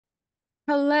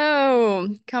Hello,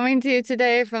 coming to you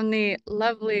today from the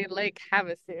lovely Lake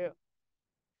Havasu,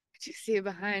 which you see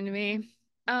behind me.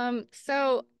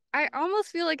 So I almost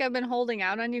feel like I've been holding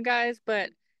out on you guys,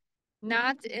 but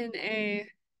not in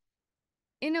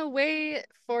a way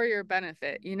for your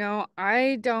benefit.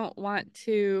 I don't want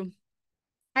to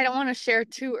share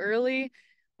too early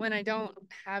when I don't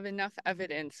have enough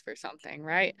evidence for something,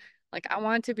 right? Like I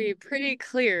want to be pretty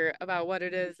clear about what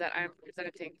it is that I'm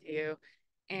presenting to you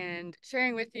and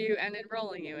sharing with you and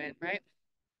enrolling you in, right?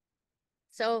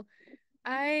 So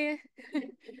I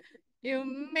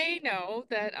you may know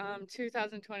that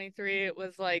 2023 it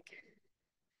was like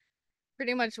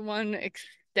pretty much one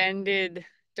extended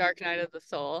dark night of the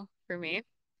soul for me.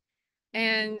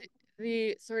 And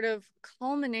the sort of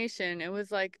culmination, it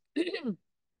was like it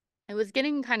was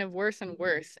getting kind of worse and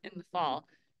worse in the fall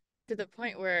to the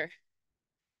point where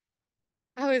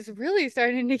I was really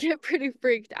starting to get pretty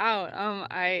freaked out.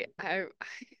 I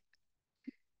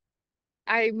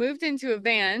moved into a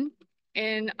van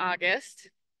in August.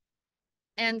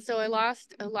 And so I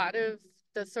lost a lot of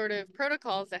the sort of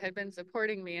protocols that had been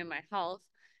supporting me in my health,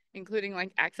 including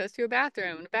like access to a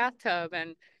bathroom and a bathtub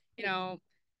and, you know,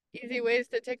 easy ways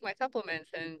to take my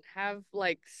supplements and have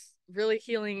like really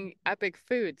healing epic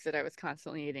foods that I was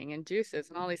constantly eating and juices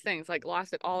and all these things, like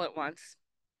lost it all at once.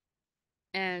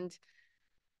 And,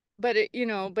 but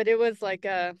it was like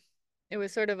it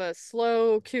was sort of a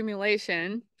slow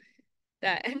accumulation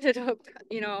that ended up,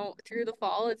 through the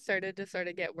fall, it started to sort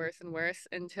of get worse and worse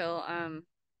until,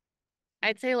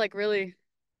 I'd say like really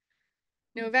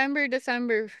November,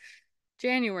 December,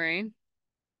 January,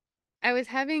 I was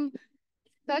having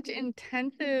such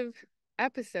intensive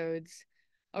episodes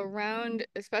around,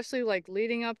 especially like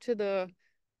leading up to the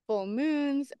full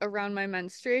moons, around my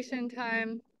menstruation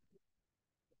time.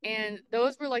 And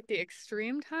those were like the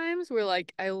extreme times where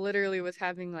like I literally was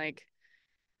having like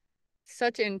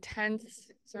such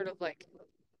intense sort of like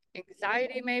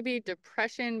anxiety, maybe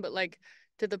depression, but like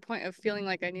to the point of feeling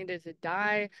like I needed to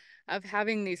die, of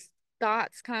having these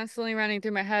thoughts constantly running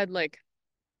through my head, like,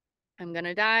 I'm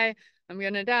gonna die, I'm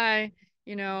gonna die,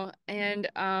 and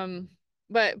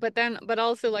but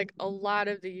also like a lot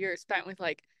of the year spent with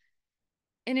like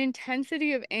an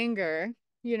intensity of anger,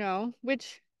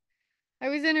 which I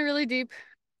was in a really deep,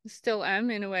 still am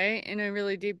in a way, in a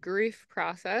really deep grief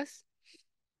process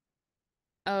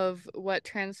of what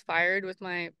transpired with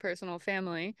my personal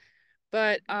family.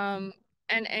 But and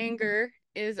anger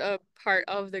is a part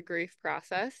of the grief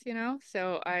process,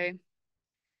 so I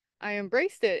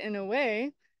embraced it in a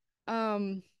way.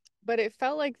 Um, but it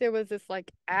felt like there was this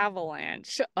like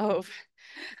avalanche of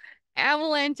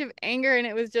anger, and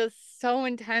it was just so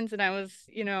intense. And I was,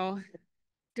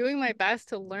 doing my best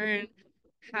to learn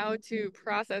how to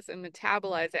process and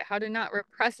metabolize it, how to not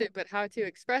repress it, but how to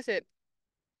express it,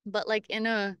 but like in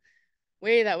a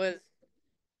way that was,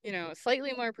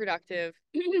 slightly more productive.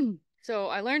 So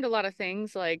I learned a lot of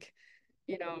things like,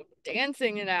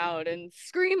 dancing it out and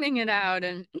screaming it out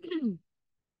and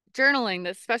journaling,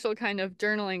 this special kind of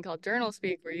journaling called journal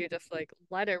speak, where you just like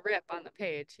let it rip on the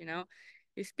page,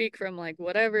 You speak from like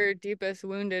whatever deepest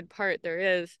wounded part there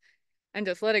is and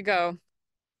just let it go.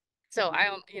 So I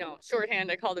don't, shorthand,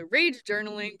 I called it rage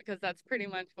journaling because that's pretty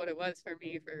much what it was for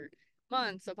me for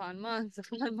months upon months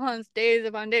upon months, days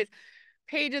upon days,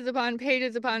 pages upon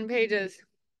pages upon pages,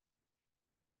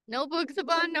 notebooks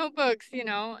upon notebooks,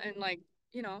 and like,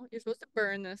 you're supposed to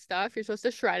burn this stuff, you're supposed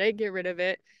to shred it, get rid of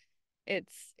it.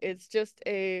 It's just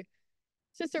a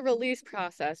release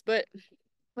process. But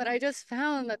I just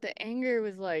found that the anger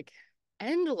was like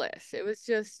endless. It was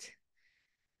just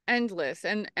endless.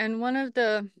 And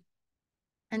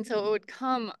so it would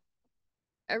come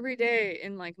every day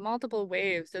in like multiple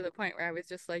waves to the point where I was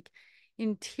just like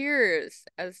in tears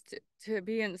as to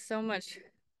be in so much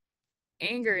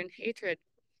anger and hatred.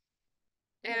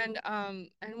 And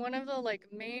one of the like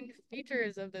main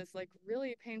features of this like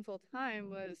really painful time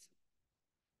was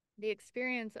the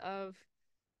experience of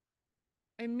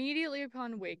immediately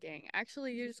upon waking,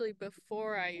 actually usually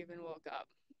before I even woke up.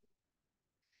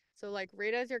 So like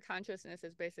right as your consciousness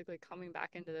is basically coming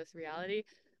back into this reality,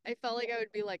 I felt like I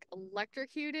would be like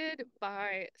electrocuted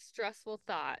by stressful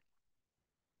thought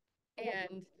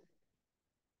and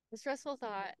the stressful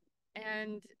thought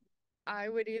and I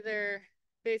would either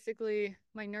basically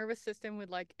my nervous system would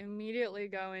like immediately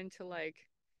go into like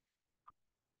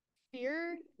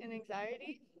fear and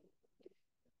anxiety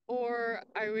or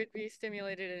I would be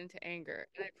stimulated into anger.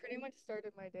 And I pretty much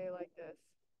started my day like this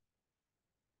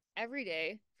every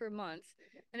day for months.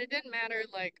 And it didn't matter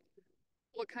like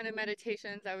what kind of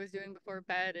meditations I was doing before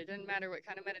bed. It didn't matter what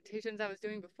kind of meditations I was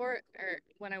doing before or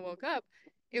when I woke up.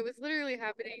 it was literally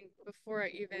happening before I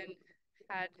even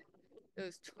had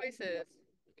those choices,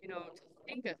 to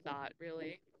think a thought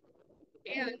really.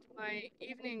 And my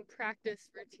evening practice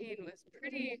routine was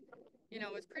pretty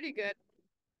good.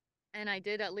 And I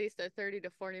did at least a 30 to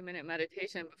 40-minute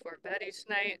meditation before bed each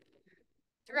night.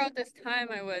 Throughout this time,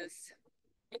 I was,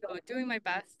 doing my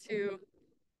best to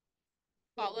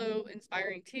follow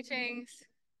inspiring teachings,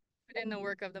 put in the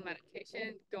work of the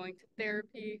meditation, going to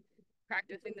therapy,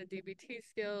 practicing the DBT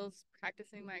skills,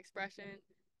 practicing my expression,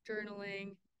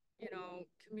 journaling,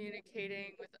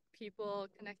 communicating with people,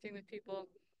 connecting with people,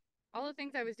 all the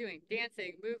things I was doing,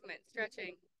 dancing, movement,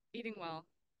 stretching, eating well.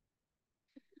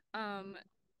 Um,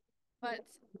 but,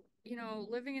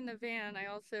 living in the van, I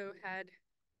also had,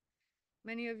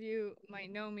 many of you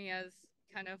might know me as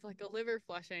kind of like a liver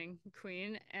flushing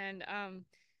queen. And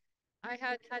I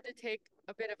had to take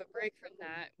a bit of a break from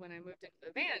that when I moved into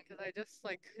the van because I just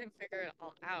like couldn't figure it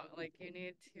all out. Like you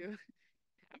need to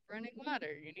have running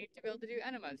water, you need to be able to do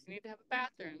enemas, you need to have a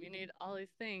bathroom, you need all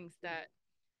these things that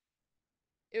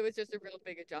it was just a real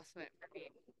big adjustment for me.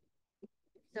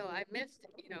 So I missed,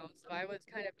 so I was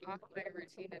kind of off my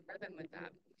routine and rhythm with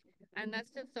that. And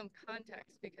that's just some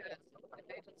context because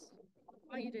I just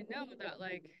want you to know that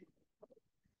like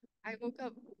I woke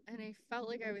up and I felt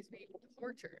like I was being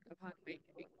tortured upon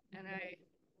waking.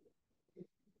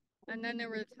 And then there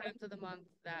were times of the month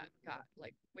that got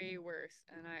like way worse.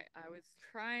 And I was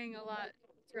crying a lot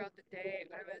throughout the day.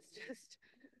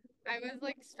 I was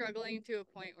like struggling to a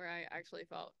point where I actually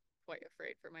felt quite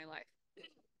afraid for my life.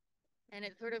 And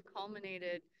it sort of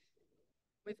culminated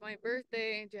with my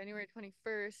birthday, January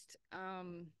 21st.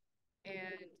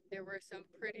 And there were some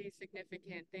pretty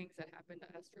significant things that happened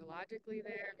astrologically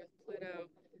there with Pluto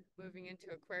moving into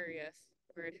Aquarius,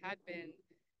 where it had been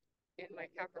in my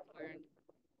Capricorn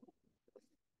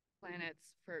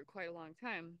planets for quite a long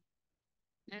time.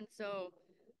 And so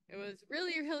it was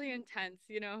really, really intense,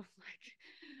 like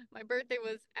my birthday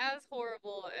was as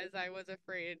horrible as I was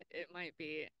afraid it might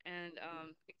be, and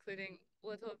including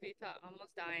little Vita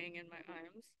almost dying in my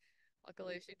arms.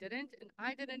 Luckily, she didn't, and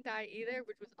I didn't die either,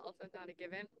 which was also not a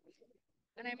given.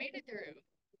 And I made it through.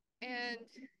 And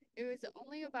it was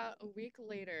only about a week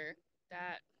later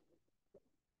that,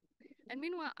 and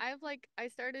meanwhile, I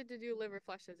started to do liver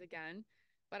flushes again,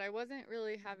 but I wasn't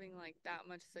really having like that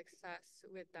much success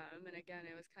with them. And again,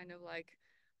 it was kind of like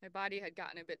my body had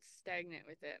gotten a bit stagnant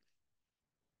with it.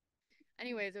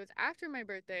 Anyways, it was after my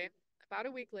birthday, about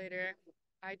a week later,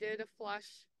 I did a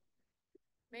flush.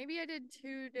 Maybe I did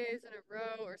 2 days in a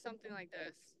row or something like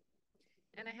this.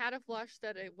 And I had a flush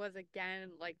that it was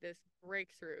again like this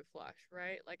breakthrough flush,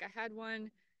 right? Like I had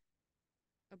one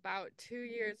about 2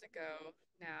 years ago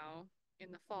now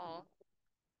in the fall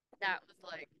that was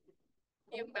like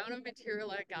the amount of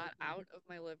material I got out of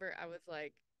my liver. I was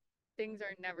like, things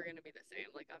are never going to be the same.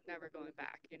 Like, I'm never going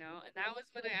back. And that was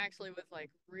when I actually was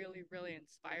like really, really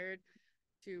inspired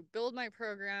to build my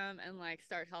program and like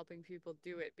start helping people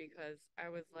do it because I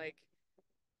was like,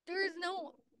 there's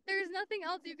no, there's nothing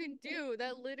else you can do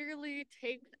that literally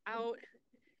takes out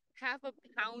half a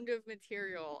pound of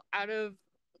material out of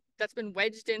that's been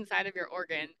wedged inside of your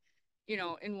organ,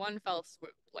 in one fell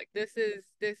swoop. Like this is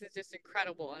just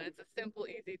incredible and it's a simple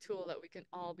easy tool that we can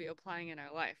all be applying in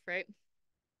our life, right?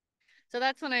 So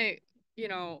that's when I, you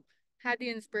know, had the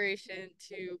inspiration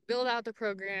to build out the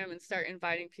program and start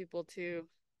inviting people to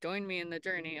join me in the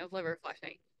journey of liver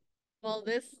flushing. Well,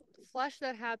 this flush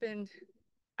that happened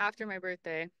after my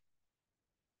birthday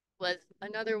was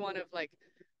another one of like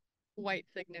quite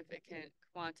significant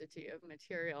quantity of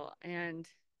material, and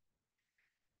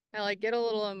I like get a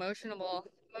little emotional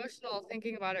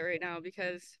thinking about it right now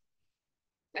because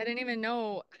I didn't even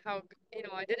know how,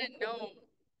 I didn't know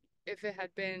if it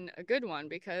had been a good one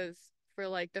because for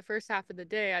like the first half of the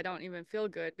day, I don't even feel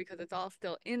good because it's all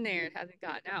still in there. It hasn't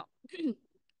gotten out.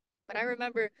 But I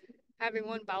remember having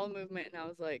one bowel movement and I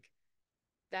was like,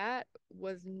 that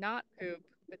was not poop,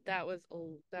 but that was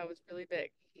really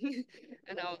big.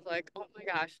 And I was like, oh my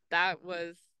gosh, that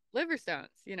was liver stones.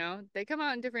 They come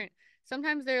out in different,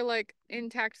 sometimes they're like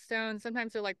intact stones,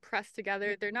 sometimes they're like pressed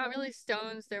together. They're not really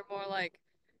stones, they're more like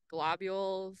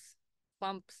globules,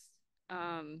 clumps,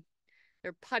 um,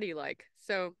 they're putty like.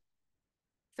 So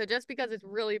just because it's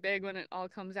really big when it all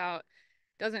comes out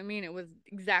doesn't mean it was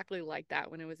exactly like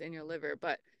that when it was in your liver.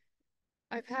 But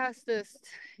I passed this,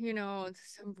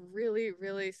 some really,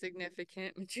 really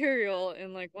significant material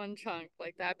in like one chunk,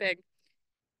 like that big.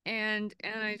 And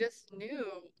I just knew,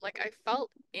 like I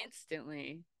felt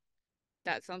instantly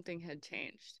that something had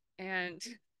changed. And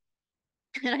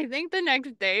and I think the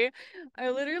next day I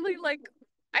literally like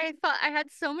I felt I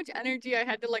had so much energy. I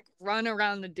had to like run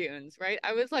around the dunes, right?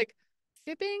 I was like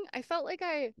skipping. I felt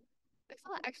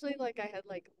actually like I had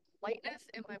like lightness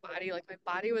in my body. Like my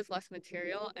body was less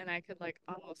material and I could like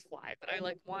almost fly, but I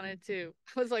like wanted to,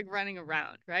 I was like running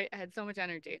around, right? I had so much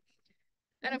energy.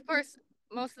 And of course,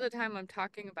 most of the time I'm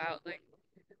talking about like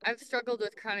I've struggled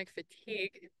with chronic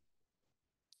fatigue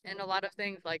and a lot of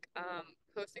things like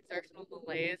post-exertional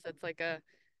malaise. That's like a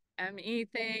ME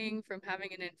thing from having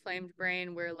an inflamed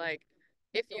brain where like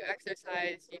if you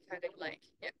exercise, you kind of like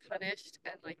get punished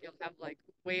and like you'll have like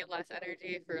way less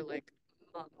energy for like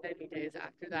many days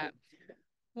after that.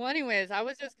 Well, anyways, I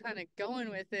was just kind of going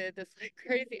with it, this like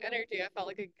crazy energy. I felt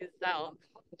like a gazelle.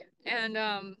 And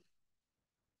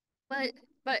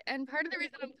but and part of the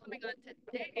reason I'm coming on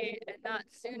today and not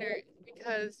sooner is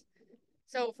because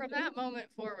so from that moment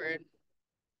forward,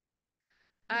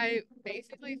 I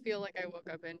basically feel like I woke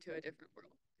up into a different world.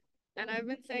 And I've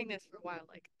been saying this for a while,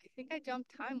 like, I think I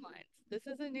jumped timelines. This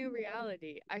is a new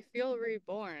reality. I feel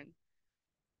reborn.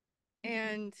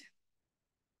 And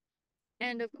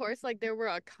of course, like there were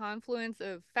a confluence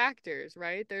of factors,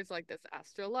 right? There's like this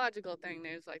astrological thing,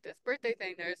 there's like this birthday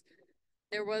thing,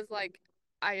 there was like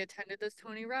I attended this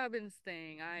Tony Robbins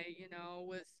thing. I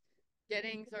was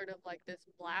getting sort of like this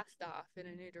blast off in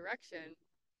a new direction.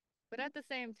 But at the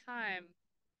same time,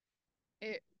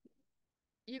 it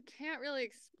you can't really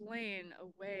explain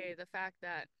away the fact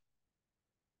that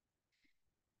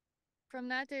from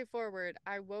that day forward,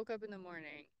 I woke up in the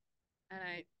morning and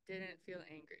I didn't feel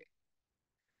angry.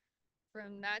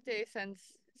 From that day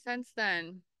since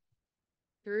then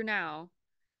through now,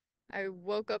 I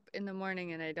woke up in the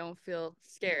morning and I don't feel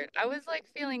scared. I was like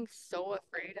feeling so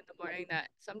afraid in the morning that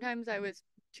sometimes I was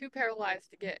too paralyzed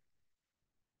to get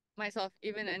myself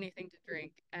even anything to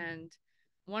drink. And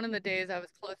one of the days I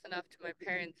was close enough to my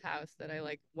parents' house that I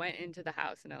like went into the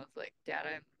house and I was like, Dad,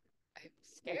 I'm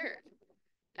scared.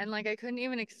 And like I couldn't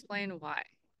even explain why,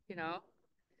 you know?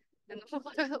 And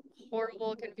what a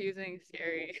horrible, confusing,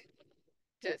 scary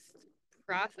just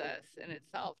process in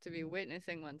itself to be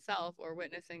witnessing oneself or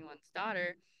witnessing one's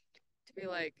daughter to be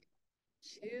like,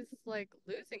 she's like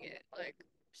losing it. Like,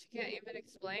 she can't even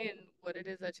explain what it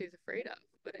is that she's afraid of,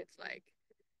 but it's like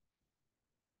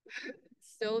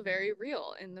still very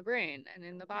real in the brain and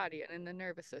in the body and in the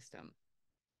nervous system.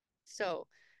 So,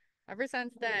 ever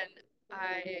since then,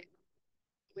 I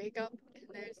wake up and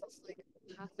there's this like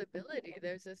possibility.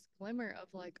 There's this glimmer of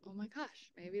like, oh my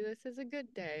gosh, maybe this is a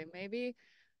good day. Maybe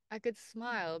I could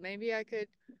smile. Maybe I could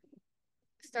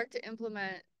start to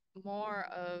implement more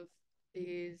of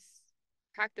these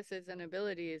practices and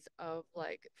abilities of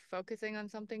like focusing on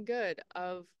something good,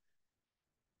 of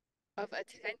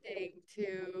attending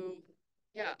to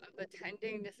yeah, of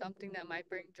attending to something that might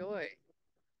bring joy.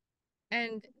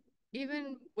 And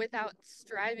even without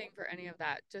striving for any of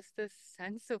that, just this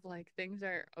sense of like things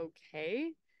are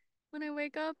okay when I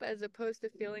wake up, as opposed to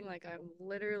feeling like I'm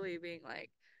literally being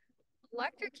like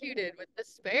electrocuted with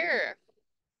despair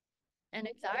and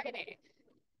anxiety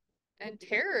and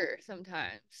terror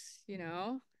sometimes,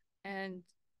 and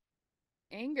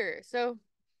anger. So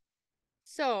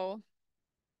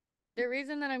the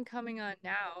reason that I'm coming on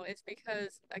now is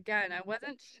because again, I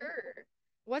wasn't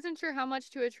sure how much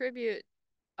to attribute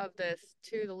of this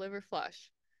to the liver flush.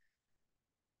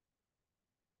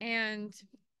 And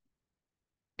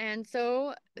and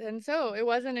so it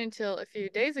wasn't until a few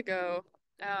days ago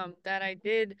that I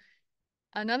did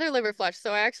another liver flush.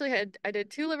 So I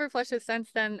did two liver flushes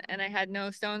since then and I had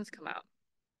no stones come out.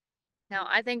 Now,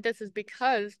 I think this is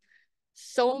because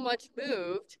so much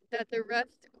moved that the rest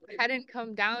hadn't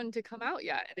come down to come out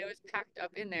yet and it was packed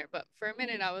up in there. But for a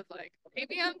minute I was like,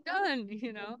 maybe I'm done.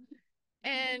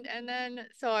 And then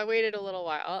so I waited a little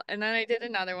while and then I did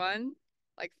another one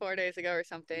like 4 days ago or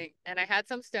something and I had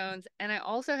some stones and I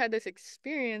also had this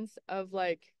experience of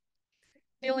like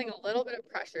feeling a little bit of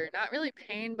pressure, not really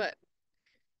pain, but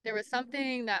there was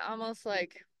something that almost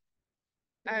like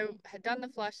I had done the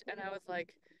flush and I was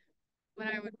like when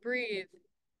I would breathe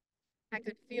I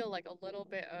could feel like a little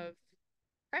bit of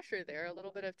pressure there, a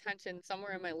little bit of tension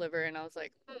somewhere in my liver. And I was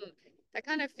like, that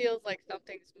kind of feels like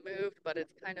something's moved, but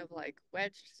it's kind of like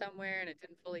wedged somewhere and it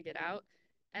didn't fully get out.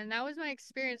 And that was my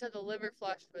experience of the liver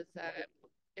flush was that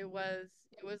it was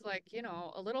like,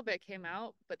 a little bit came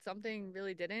out, but something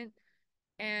really didn't.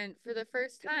 And for the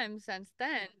first time since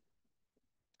then,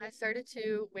 I started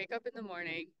to wake up in the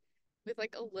morning with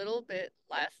like a little bit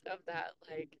less of that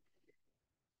like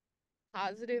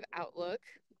positive outlook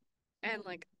and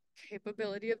like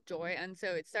capability of joy. And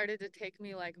so it started to take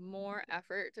me like more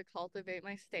effort to cultivate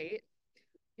my state.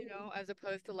 as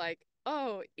opposed to like,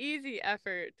 oh, easy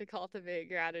effort to cultivate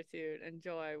gratitude and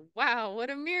joy. Wow, what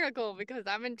a miracle because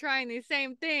I've been trying these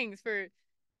same things for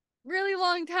really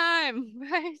long time,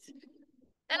 right?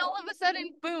 And all of a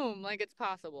sudden, boom, like it's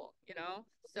possible.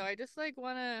 So I just like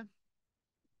wanna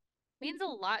means a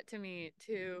lot to me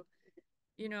to,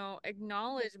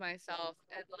 acknowledge myself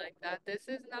and like that this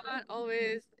is not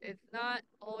always it's not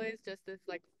always just this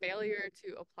like failure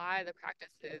to apply the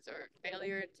practices or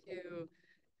failure to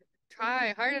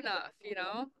try hard enough.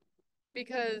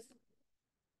 Because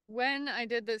when I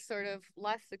did this sort of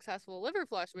less successful liver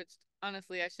flush, which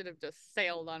honestly I should have just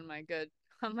sailed on my good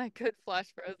flush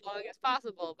for as long as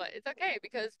possible, but it's okay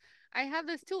because I have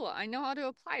this tool. I know how to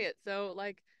apply it. So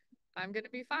like I'm gonna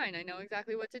be fine. I know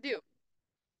exactly what to do.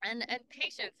 And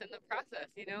patience in the process.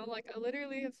 Like I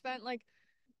literally have spent like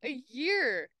a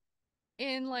year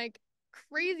in like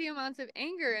crazy amounts of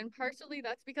anger, and partially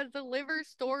that's because the liver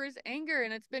stores anger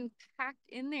and it's been packed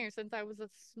in there since I was a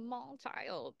small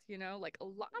child, like a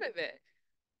lot of it.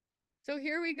 So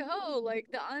here we go. Like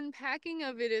the unpacking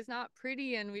of it is not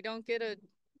pretty, and we don't get a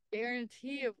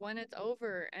guarantee of when it's over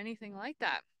or anything like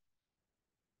that.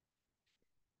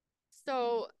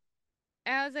 So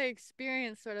as I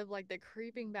experience sort of like the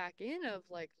creeping back in of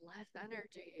like less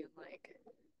energy and like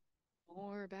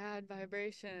more bad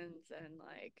vibrations and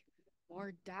like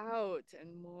more doubt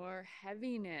and more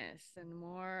heaviness and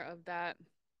more of that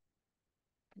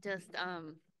just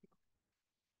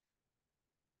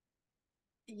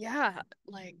yeah,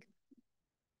 like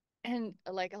and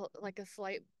like a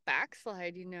slight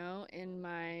backslide, in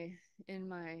my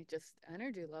just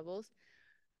energy levels.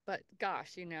 But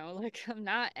gosh, like I'm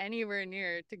not anywhere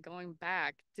near to going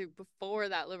back to before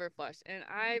that liver flush. And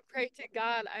I pray to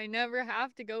God I never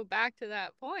have to go back to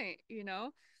that point.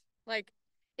 Like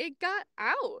it got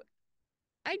out.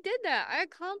 I did that. I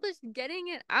accomplished getting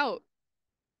it out.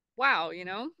 Wow.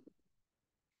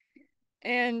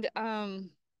 And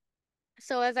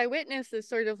so as I witness this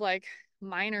sort of like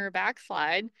minor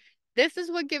backslide, this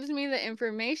is what gives me the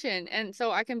information. And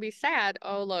so I can be sad,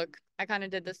 oh look, I kind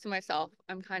of did this to myself.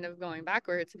 I'm kind of going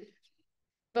backwards.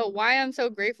 But why I'm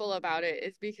so grateful about it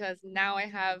is because now I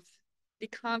have the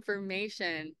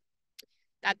confirmation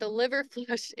that the liver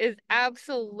flush is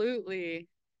absolutely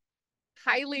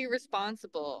highly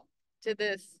responsible to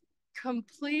this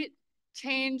complete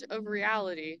change of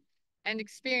reality and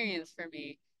experience for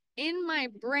me in my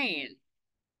brain,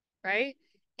 right?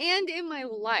 And in my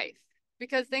life,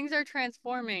 because things are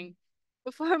transforming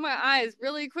before my eyes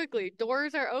really quickly.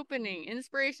 Doors are opening,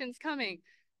 inspiration's coming.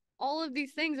 All of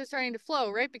these things are starting to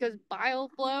flow, right? Because bile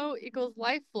flow equals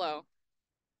life flow.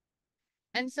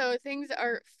 And so things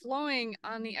are flowing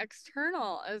on the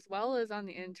external as well as on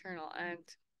the internal. And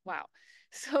wow.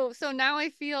 So now I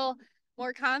feel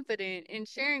more confident in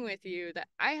sharing with you that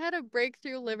I had a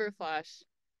breakthrough liver flush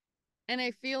and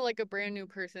I feel like a brand new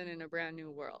person in a brand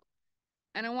new world.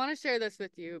 And I want to share this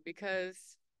with you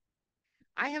because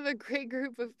I have a great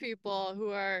group of people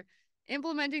who are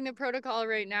implementing the protocol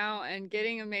right now and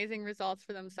getting amazing results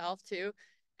for themselves too.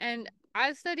 And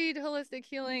I've studied holistic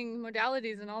healing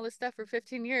modalities and all this stuff for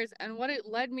 15 years. And what it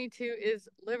led me to is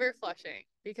liver flushing,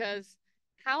 because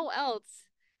how else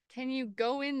can you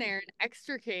go in there and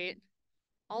extricate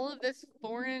all of this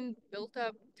foreign built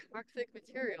up toxic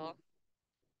material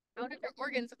out of your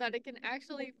organ so that it can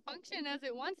actually function as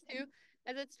it wants to,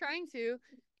 as it's trying to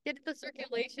get the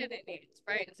circulation it needs,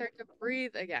 right? And start to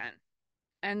breathe again.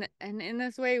 And in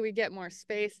this way we get more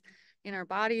space in our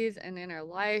bodies and in our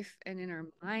life and in our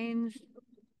minds.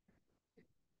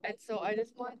 And so I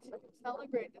just want to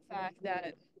celebrate the fact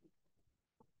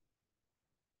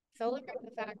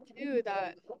too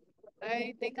that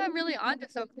I think I'm really onto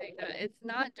something, that it's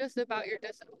not just about your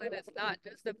discipline, it's not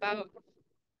just about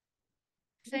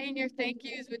saying your thank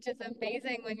yous, which is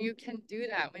amazing when you can do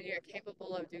that, when you're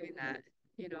capable of doing that.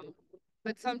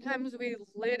 But sometimes we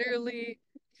literally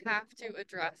have to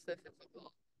address the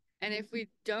physical. And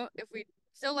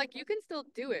so like you can still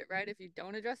do it, right? If you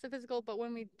don't address the physical, but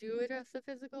when we do address the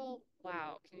physical,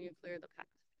 wow, can you clear the path?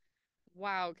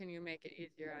 Wow, can you make it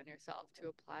easier on yourself to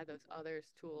apply those others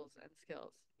tools and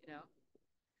skills?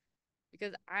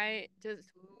 Because I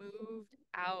just moved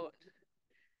out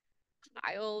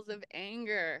piles of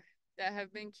anger that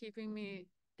have been keeping me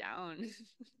down.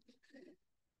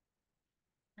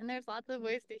 And there's lots of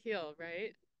ways to heal,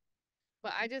 right?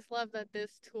 But I just love that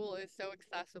this tool is so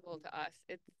accessible to us.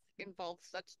 It involves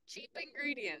such cheap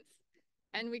ingredients,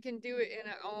 and we can do it in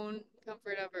our own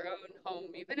comfort of our own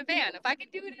home, even a van. If I can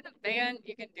do it in a van,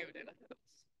 you can do it in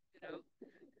a house.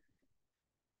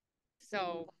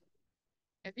 So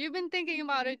if you've been thinking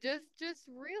about it, just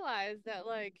realize that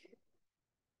like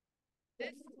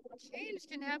this change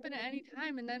can happen at any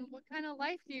time. And then what kind of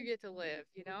life do you get to live,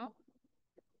 you know?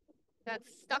 That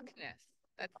stuckness.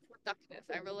 That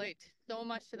stuckness. I relate so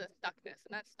much to the stuckness.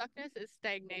 And that stuckness is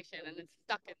stagnation and it's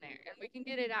stuck in there. And we can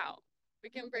get it out. We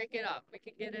can break it up. We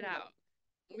can get it out.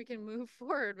 We can move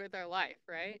forward with our life,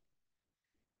 right?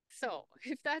 So,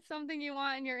 if that's something you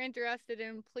want and you're interested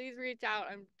in, please reach out.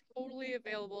 I'm totally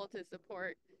available to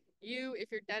support you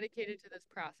if you're dedicated to this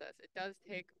process. It does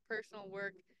take personal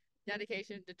work,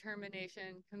 dedication,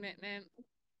 determination, commitment,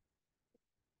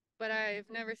 but I've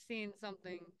never seen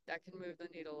something that can move the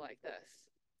needle like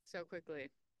this so quickly.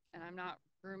 And I'm not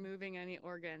removing any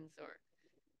organs or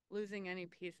losing any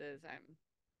pieces. I'm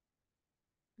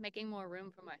making more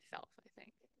room for myself, I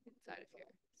think, inside of here.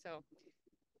 So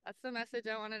that's the message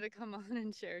I wanted to come on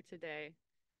and share today.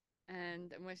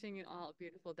 And I'm wishing you all a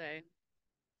beautiful day.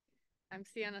 I'm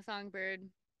Sienna Songbird,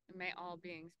 and may all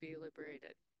beings be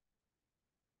liberated.